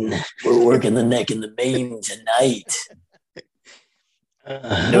main. We're working the neck in the main tonight.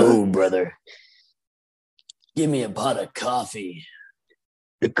 No, brother. Give me a pot of coffee.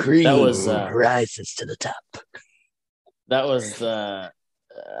 The cream rises to the top." That was I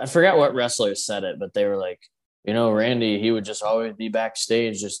forgot what wrestler said it, but they were like, Randy, he would just always be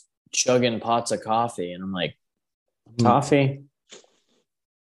backstage just chugging pots of coffee. And I'm like, coffee?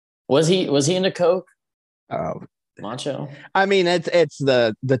 Was he into Coke? Oh, Macho? I mean, it's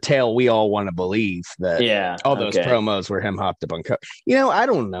the tale we all want to believe that all those promos were him hopped up on Coke. I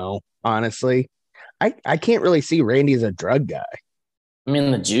don't know, honestly. I can't really see Randy as a drug guy. I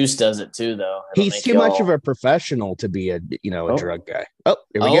mean, the juice does it too, though. He's too much of a professional to be a drug guy. Oh,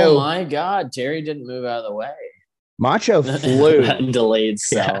 here we go. Oh my God, Terry didn't move out of the way. Macho flew. Delayed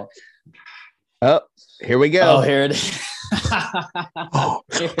cell. Yeah. Oh, here we go. Oh, here it is.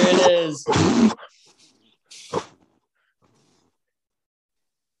 Here it is.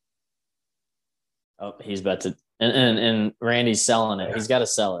 Oh, he's about to, and Randy's selling it. He's got to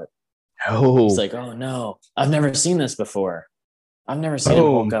sell it. Oh, he's like, oh no, I've never seen this before. I've never seen him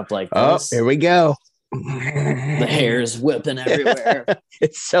woke up like this. Oh, here we go. The hair is whipping everywhere.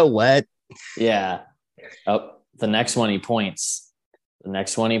 It's so wet. Yeah. Oh, the next one he points.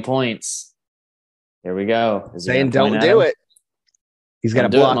 Here we go. Is he Saying don't do it. He's got to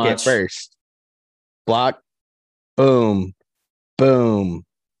block it first. Block. Boom. Boom.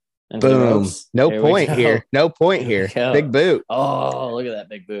 Boom. No point here. Big boot. Oh, look at that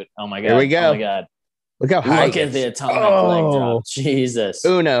big boot. Oh my God. Here we go. Oh my God. Look how high. Look at the atomic leg drop. Jesus.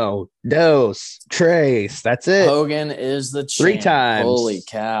 Uno, dos, tres. That's it. Hogan is the champ. 3 times. Holy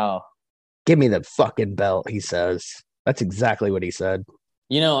cow. Give me the fucking belt, he says. That's exactly what he said.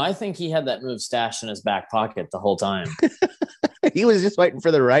 I think he had that move stashed in his back pocket the whole time. He was just waiting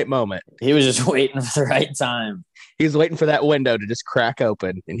for the right moment. He was just waiting for the right time. He was waiting for that window to just crack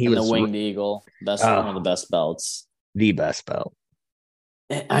open. And was the Winged Eagle. One of the best belts. The best belt.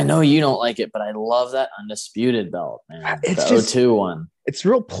 I know you don't like it, but I love that Undisputed belt, man. It's the 02 one. It's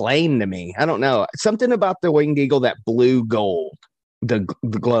real plain to me. I don't know. Something about the Winged Eagle, that blue gold. The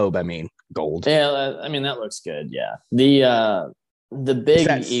globe, I mean. Gold. Yeah, I mean, that looks good, yeah. The big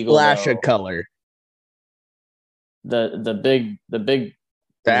eagle splash of color. The big the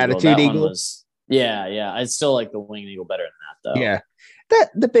Attitude Eagle was, yeah. I still like the Winged Eagle better than that, though. Yeah,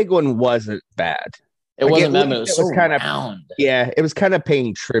 the big one wasn't bad. It wasn't bad, but it was so kind of round. Yeah, it was kind of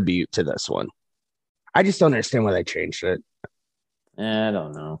paying tribute to this one. I just don't understand why they changed it. I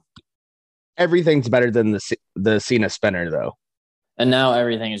don't know. Everything's better than the Cena spinner, though. And now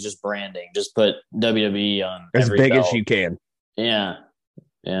everything is just branding. Just put WWE on as every big belt. as you can. Yeah.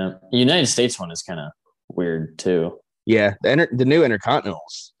 United States one is kind of weird too. Yeah, the new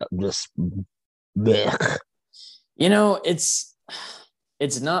Intercontinentals just. Blech.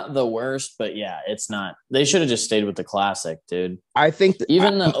 It's not the worst, but yeah, it's not. They should have just stayed with the classic, dude. I think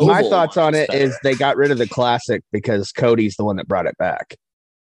even my thoughts on it is they got rid of the classic because Cody's the one that brought it back.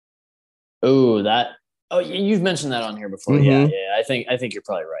 Oh, you've mentioned that on here before. Mm-hmm. Yeah. I think you're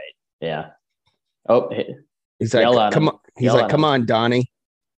probably right. Yeah. Oh, he's like, come on. He's like, come on, Donnie.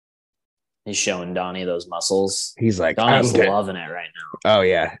 He's showing Donnie those muscles. He's like, Donnie's loving it right now. Oh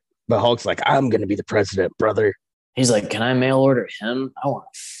yeah, but Hulk's like, I'm gonna be the president, brother. He's like, can I mail order him? I want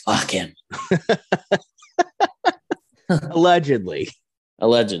to fuck him. Allegedly.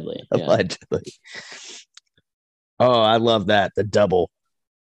 Yeah. Oh, I love that. The double.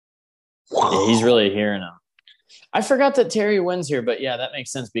 Yeah, he's really hearing him. I forgot that Terry wins here, but yeah, that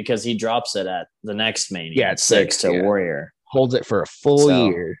makes sense because he drops it at the next Mania. Yeah, it's 6 to Warrior. Holds it for a full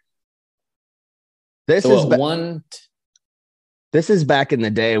year. This is back in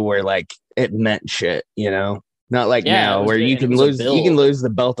the day where like it meant shit, Not like now where you can lose the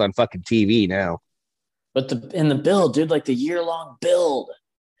belt on fucking TV now. But in the build, dude, like the year-long build,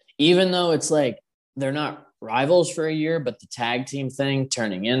 even though it's like they're not rivals for a year, but the tag team thing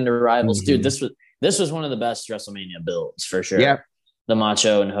turning into rivals, dude, this was one of the best WrestleMania builds for sure. Yeah, the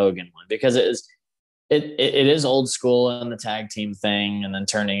Macho and Hogan one, because it is old school in the tag team thing and then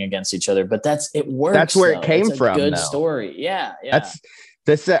turning against each other, but it works. That's where it came from. Good story. Yeah. That's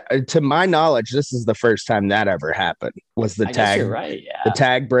this to my knowledge, this is the first time that ever happened. Was the tag? You're right. Yeah, the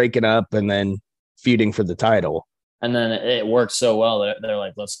tag breaking up and then feuding for the title, and then it worked so well that they're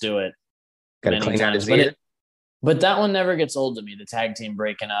like, let's do it. Got to clean out his ear. But that one never gets old to me. The tag team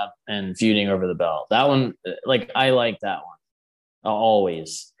breaking up and feuding over the belt. That one, like, I like that one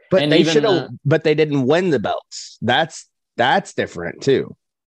always. But they should have. But they didn't win the belts. That's different too.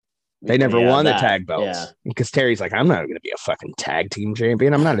 They never won the tag belts because Terry's like, I'm not going to be a fucking tag team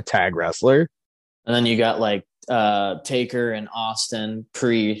champion. I'm not a tag wrestler. And then you got like Taker and Austin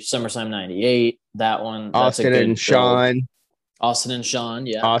pre SummerSlam '98. That one. Austin and Shawn.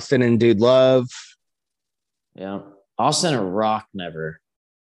 Yeah. Austin and Dude Love. Yeah. Austin and Rock never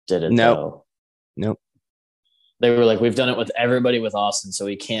did it. Nope. They were like, we've done it with everybody with Austin, so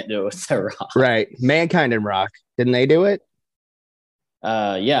we can't do it with The Rock. Right. Mankind and Rock. Didn't they do it?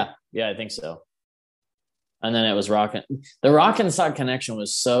 Yeah, I think so. And then it was the Rock and Sock connection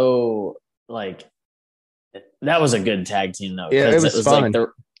was so like, that was a good tag team though. Yeah, it was fun. Like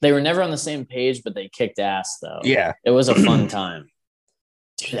they were never on the same page, but they kicked ass though. Yeah, it was a fun time.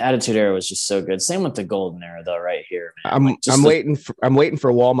 Dude, the Attitude Era was just so good. Same with the Golden Era though, right here, man. I'm waiting for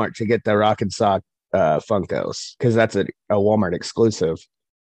Walmart to get the Rock and Sock Funkos because that's a Walmart exclusive.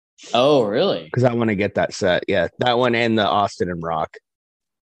 Oh, really? Because I want to get that set. Yeah, that one and the Austin and Rock.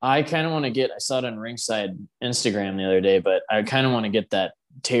 I kind of want to I saw it on Ringside Instagram the other day, but I kind of want to get that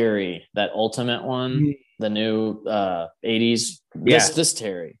Terry, that Ultimate one, the new 80s. This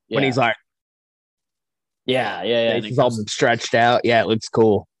Terry. Yeah. When he's like, yeah. He's all stretched out. Yeah, it looks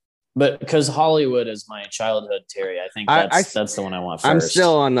cool. But because Hollywood is my childhood Terry, I think that's the one I want first. I'm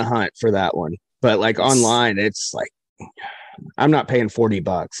still on the hunt for that one. But like online, it's like I'm not paying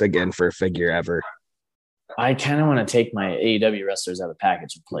 $40 again for a figure ever. I kind of want to take my AEW wrestlers out of the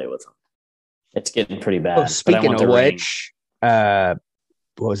package and play with them. It's getting pretty bad. Oh, speaking of which, what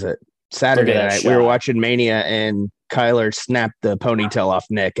was it? Saturday night, we were watching Mania, and Kyler snapped the ponytail off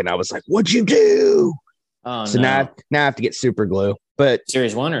Nick, and I was like, "What'd you do?" Oh, so now I have to get super glue. But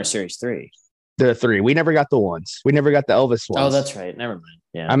Series 1 or Series 3? The 3. We never got the ones. We never got the Elvis ones. Oh, that's right. Never mind.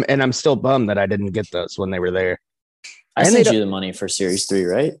 Yeah. I'm still bummed that I didn't get those when they were there. I sent you the money for Series 3,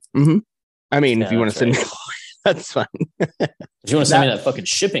 right? Mm-hmm. I mean, if you want to send me, that's fine. If you want to send me that fucking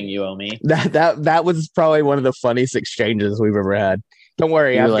shipping you owe me. That was probably one of the funniest exchanges we've ever had. Don't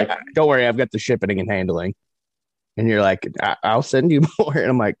worry, don't worry, I've got the shipping and handling. And you're like, I'll send you more. And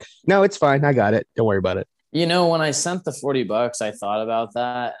I'm like, no, it's fine. I got it. Don't worry about it. You know, when I sent the $40, I thought about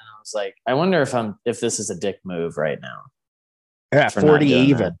that, and I was like, I wonder if this is a dick move right now. Yeah, 40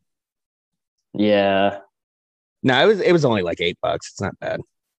 even. That. Yeah. No, it was only like $8. It's not bad.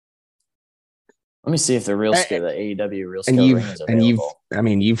 Let me see if the AEW real scale ring is available.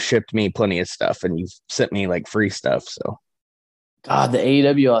 You've shipped me plenty of stuff, and you've sent me like free stuff. So, God, the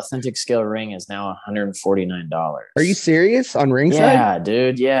AEW authentic scale ring is now $149. Are you serious on ringside? Yeah,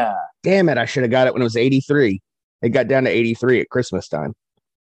 dude. Yeah. Damn it! I should have got it when it was 83. It got down to 83 at Christmas time.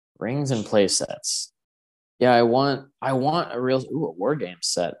 Rings and play sets. Yeah, I want a War Game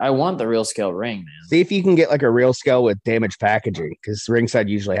set. I want the real scale ring, man. See if you can get like a real scale with damaged packaging, because ringside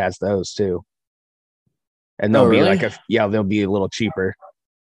usually has those too. And they'll be they'll be a little cheaper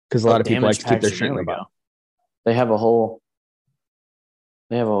because a lot of people like to keep their shit in the box. They have a whole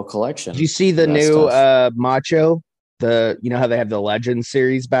collection. Did you see the new Macho? You know how they have the Legend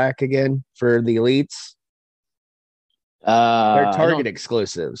series back again for the elites? They're Target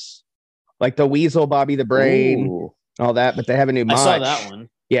exclusives, like the Weasel, Bobby the Brain, all that. But they have a new Mach. I saw that one.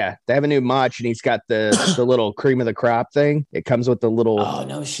 Yeah, they have a new Mach, and he's got the little cream of the crop thing. It comes with the little. Oh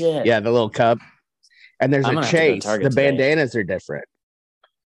no shit! Yeah, the little cup. And there's a chase. The bandanas are different.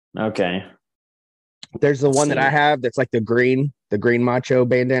 Okay. There's the one that I have that's like the green Macho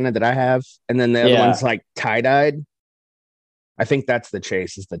bandana that I have. And then the other one's like tie-dyed. I think that's the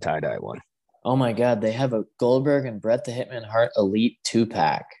chase, is the tie-dye one. Oh my God. They have a Goldberg and Bret the Hitman Hart Elite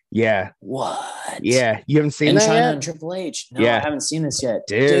 2-pack. Yeah. What? Yeah. You haven't seen that China yet? and Triple H. No, I haven't seen this yet.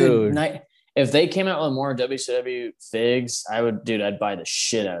 Dude. If they came out with more WCW figs, I'd buy the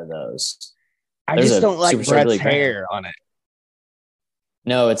shit out of those. I just don't like Bret's hair on it.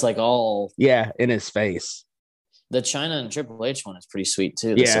 No, it's like all in his face. The China and Triple H one is pretty sweet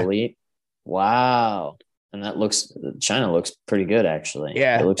too. This Elite. Wow. And China looks pretty good actually.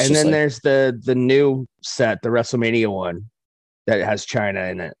 Yeah. And then there's the new set, the WrestleMania one that has China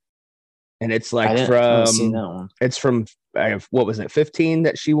in it. And it's like it's from what was it, 15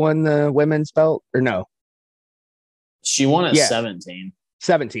 that she won the women's belt? Or no? She won at 17.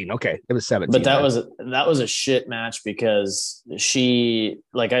 17. Okay. It was 17. But that was a shit match because I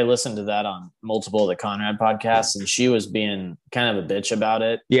listened to that on multiple of the Conrad podcasts, and she was being kind of a bitch about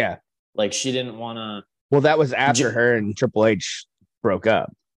it. Yeah. Like she didn't want to. Well, that was after her and Triple H broke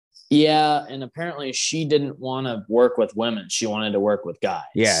up. Yeah. And apparently she didn't want to work with women. She wanted to work with guys.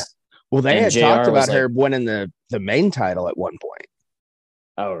 Yeah. Well, they had talked about her winning the main title at one point.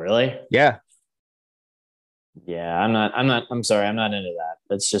 Oh, really? Yeah. Yeah, I'm sorry, I'm not into that.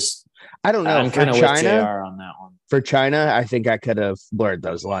 That's just, I don't know. I'm kind of with JR on that one. For China, I think I could have blurred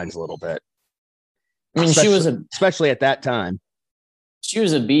those lines a little bit. I mean, especially at that time. She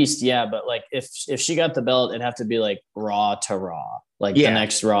was a beast, yeah. But like, if she got the belt, it'd have to be like Raw to Raw, like the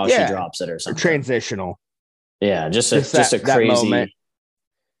next Raw she drops it or something. Transitional. Yeah, just a crazy that moment.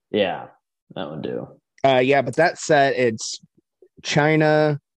 Yeah, that would do. Yeah, but that said, it's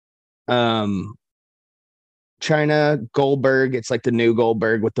China. China Goldberg. It's like the new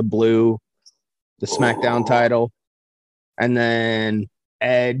Goldberg with the blue, the SmackDown title, and then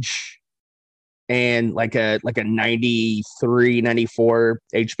Edge, and like a 93, 94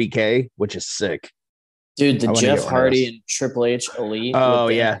 HBK, which is sick. Dude, the Jeff Hardy and Triple H Elite. Oh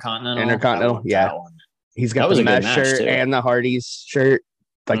with the yeah, Intercontinental. Yeah, he's got the mesh shirt too. And the Hardy's shirt,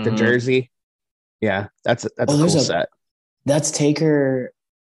 like the jersey. Yeah, that's a cool set. That's Taker.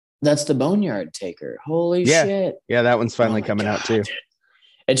 That's the Boneyard Taker. Holy shit. Yeah, that one's finally coming out too. Dude.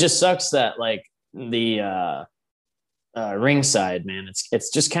 It just sucks that like the ringside, man, it's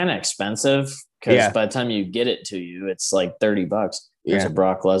just kind of expensive because by the time you get it to you, it's like $30. There's a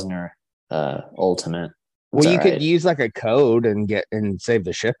Brock Lesnar Ultimate. Well, you could use like a code and save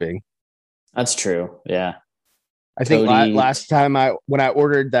the shipping. That's true. Yeah. I think last time when I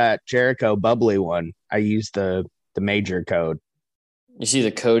ordered that Jericho bubbly one, I used the major code. You see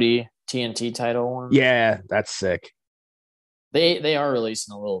the Cody TNT title one? Yeah, that's sick. They are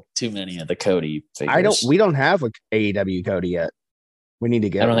releasing a little too many of the Cody figures. We don't have a AEW Cody yet. We need to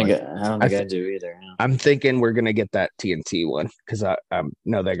get one. I don't think I do either. Yeah. I'm thinking we're gonna get that TNT one because I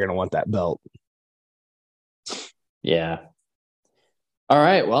know they're gonna want that belt. Yeah. All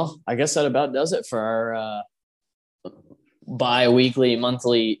right. Well, I guess that about does it for our bi-weekly,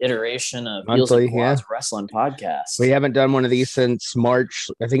 monthly iteration of Heels and Quads Wrestling Podcast. We haven't done one of these since March.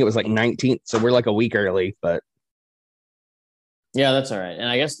 I think it was like 19th, so we're like a week early, but yeah, that's all right. And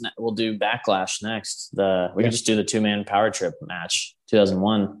I guess we'll do Backlash next. We can just do the 2-man power trip match,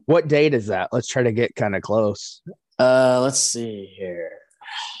 2001. What date is that? Let's try to get kind of close. Let's see here.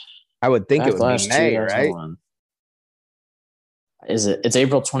 I would think Backlash, it would be May, right? Is it? It's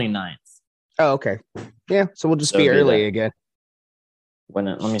April 29th. Oh, okay. Yeah, so we'll just be early again.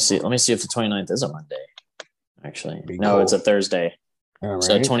 Let me see if the 29th is a Monday. Actually, no, cool. It's a Thursday. All right.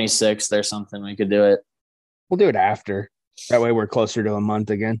 So 26th, there's something we could do it. We'll do it after. That way we're closer to a month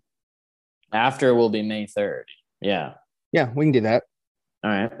again. After will be May 3rd. Yeah. Yeah, we can do that.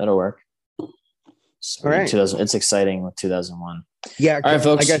 All right, that'll work. Sweet. All right. It's exciting with 2001. Yeah, all right,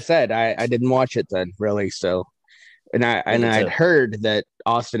 folks. Like I said, I didn't watch it then, really. So, and I'd heard that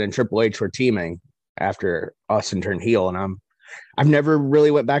Austin and Triple H were teaming after Austin turned heel, and I've never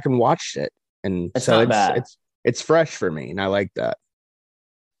really went back and watched it, and it's fresh for me, and I like that.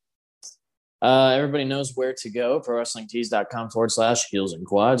 Everybody knows where to go. ProWrestlingTees.com/Heels and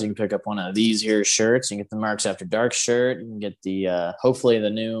Quads. You can pick up one of these here shirts. You can get the Marks After Dark shirt. You can get the hopefully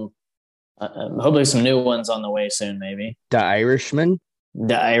the new, hopefully some new ones on the way soon. Maybe the Irishman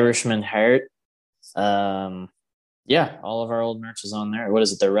heart. Yeah, all of our old merch is on there. What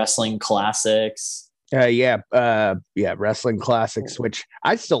is it? The Wrestling Classics. Wrestling Classics, which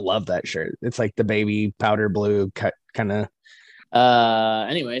I still love that shirt. It's like the baby powder blue kind of.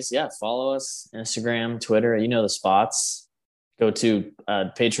 Anyways, yeah, follow us, Instagram, Twitter, you know the spots. Go to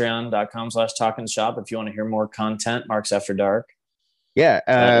patreon.com/talkingshop if you want to hear more content. Marks After Dark. Yeah,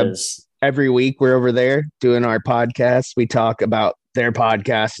 every week we're over there doing our podcast. We talk about their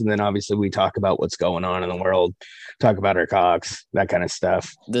podcast, and then obviously we talk about what's going on in the world, talk about our cocks, that kind of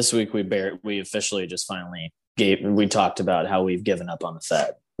stuff. This week we officially just finally we talked about how we've given up on the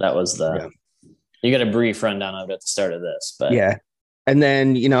Fed. That was You got a brief rundown of it at the start of this, but yeah. And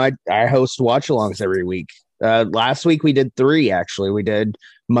then, I host watch-alongs every week. Last week we did 3, actually.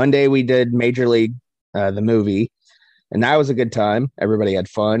 Monday we did Major League, the movie, and that was a good time. Everybody had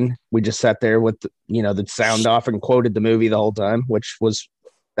fun. We just sat there with, the sound off and quoted the movie the whole time,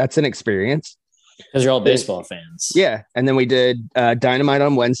 that's an experience. Because you're all baseball fans. Yeah. And then we did Dynamite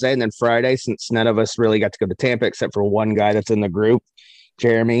on Wednesday, and then Friday, since none of us really got to go to Tampa except for one guy that's in the group,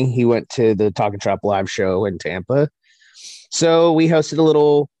 Jeremy, he went to the Talking Shop live show in Tampa. So we hosted a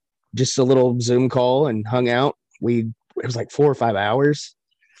little Zoom call and hung out. It was like 4 or 5 hours.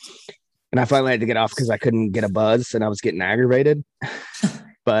 And I finally had to get off because I couldn't get a buzz and I was getting aggravated.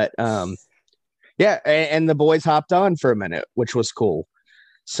 But yeah, and the boys hopped on for a minute, which was cool.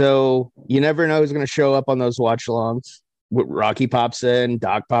 So you never know who's going to show up on those watch-alongs. Rocky pops in,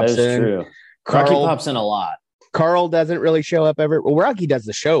 Doc pops in. That is true. Rocky pops in a lot. Carl doesn't really show up ever. Well, Rocky does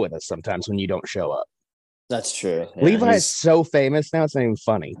the show with us sometimes when you don't show up. That's true. Yeah, Levi is so famous now; it's not even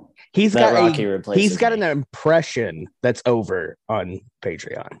funny. He's got an impression that's over on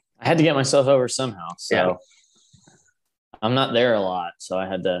Patreon. I had to get myself over somehow, so I'm not there a lot, so I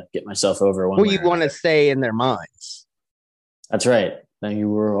had to get myself over. You want to stay in their minds. That's right. Now you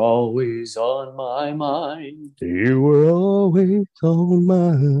were always on my mind. You were always on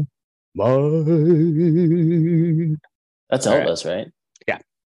my mind. That's Elvis, right? Yeah.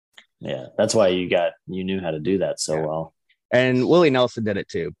 Yeah. That's why you knew how to do that so well. And Willie Nelson did it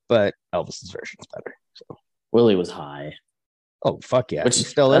too, but Elvis's version is better. So Willie was high. Oh, fuck yeah. Which he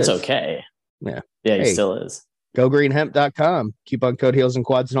still is. That's okay. Yeah. Yeah, he still is. GoGreenHemp.com. Coupon code Heels and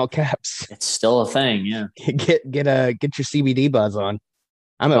Quads in all caps. It's still a thing, yeah. Get your CBD buzz on.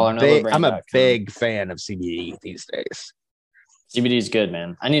 I'm a big fan of CBD these days. CBD is good,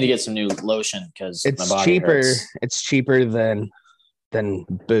 man. I need to get some new lotion because my body cheaper. Hurts. It's cheaper than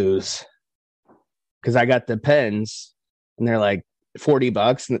booze. Because I got the pens and they're like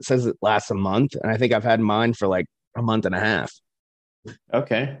 $40 and it says it lasts a month. And I think I've had mine for like a month and a half.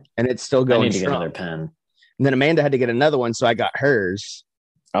 Okay. And it's still going. I need to get another pen. And then Amanda had to get another one, so I got hers.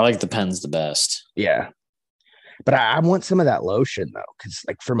 I like the pens the best. Yeah. But I want some of that lotion though, because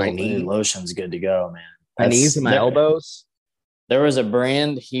like for my knees, lotion's good to go, man. My knees and my elbows. There was a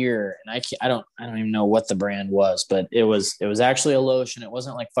brand here, and I don't even know what the brand was, but it was actually a lotion. It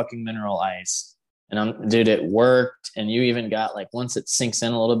wasn't like fucking mineral ice. And dude, it worked. And you even got like once it sinks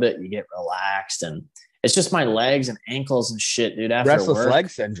in a little bit, you get relaxed, and It's just my legs and ankles and shit, dude. After Restless work. leg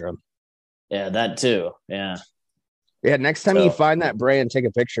syndrome. Yeah, that too. Yeah. Yeah. Next time you find that brand, take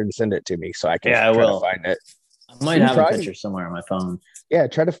a picture and send it to me so I can try to find it. I might have a picture somewhere on my phone. Yeah,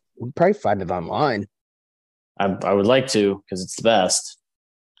 try to probably find it online. I would like to because it's the best.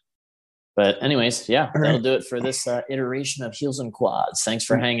 But anyways, yeah, that'll do it for this iteration of Heels and Quads. Thanks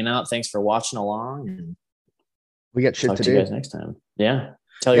for hanging out. Thanks for watching along. And we got shit to do. You guys next time. Yeah.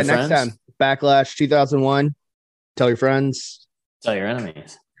 Tell your friends. Next time. Backlash 2001. Tell your friends. Tell your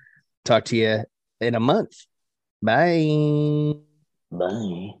enemies. Talk to you in a month. Bye.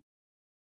 Bye.